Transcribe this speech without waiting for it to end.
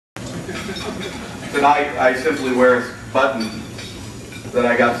Tonight, I simply wear a button that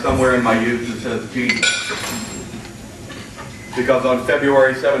I got somewhere in my youth that says Gene. Because on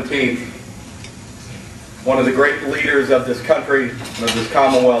February 17th, one of the great leaders of this country, of this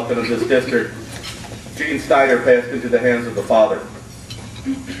Commonwealth, and of this district, Gene Snyder, passed into the hands of the Father.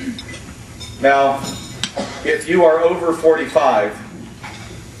 Now, if you are over 45,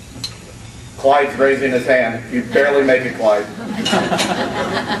 Clyde's raising his hand. You barely make it, Clyde.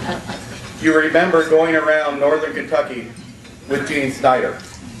 You remember going around northern Kentucky with Gene Snyder.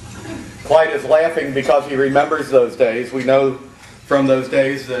 Clyde is laughing because he remembers those days. We know from those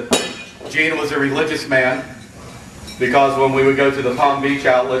days that Gene was a religious man, because when we would go to the Palm Beach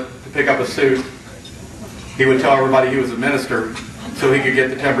outlet to pick up a suit, he would tell everybody he was a minister so he could get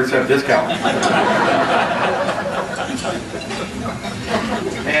the 10% discount.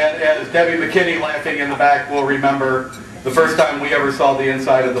 And as Debbie McKinney, laughing in the back, will remember, the first time we ever saw the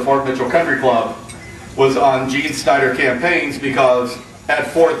inside of the Fort Mitchell Country Club was on Gene Snyder campaigns, because at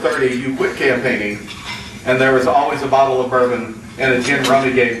 4:30 you quit campaigning and there was always a bottle of bourbon and a gin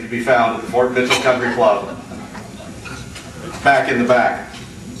rummy game to be found at the Fort Mitchell Country Club, back in the back.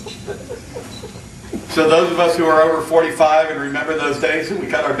 So those of us who are over 45 and remember those days when we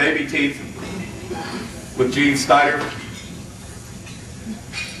cut our baby teeth with Gene Snyder,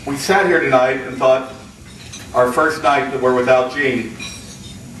 we sat here tonight and thought, our first night that we're without Gene,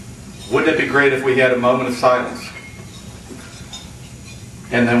 wouldn't it be great if we had a moment of silence?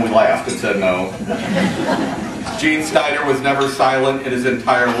 And then we laughed and said no. Gene Snyder was never silent in his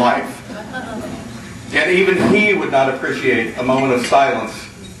entire life. And even he would not appreciate a moment of silence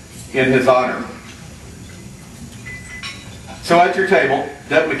in his honor. So at your table,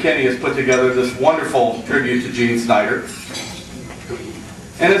 Deb McKinney has put together this wonderful tribute to Gene Snyder.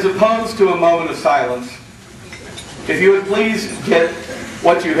 And as opposed to a moment of silence, if you would please get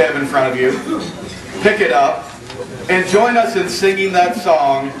what you have in front of you, pick it up, and join us in singing that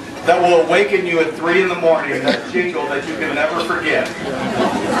song that will awaken you at 3 in the morning, that jingle that you can never forget.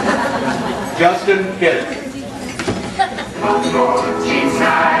 Justin, hit it. Gene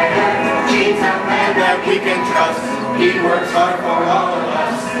Snyder, Gene's a man that we can trust. He works hard for all of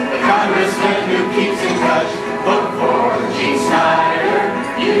us. The congressman who keeps in touch. Vote for Gene Snyder.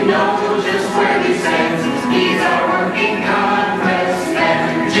 You know just where he stands. He's our working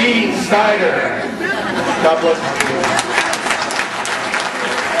congressman. Gene Snyder. God bless you.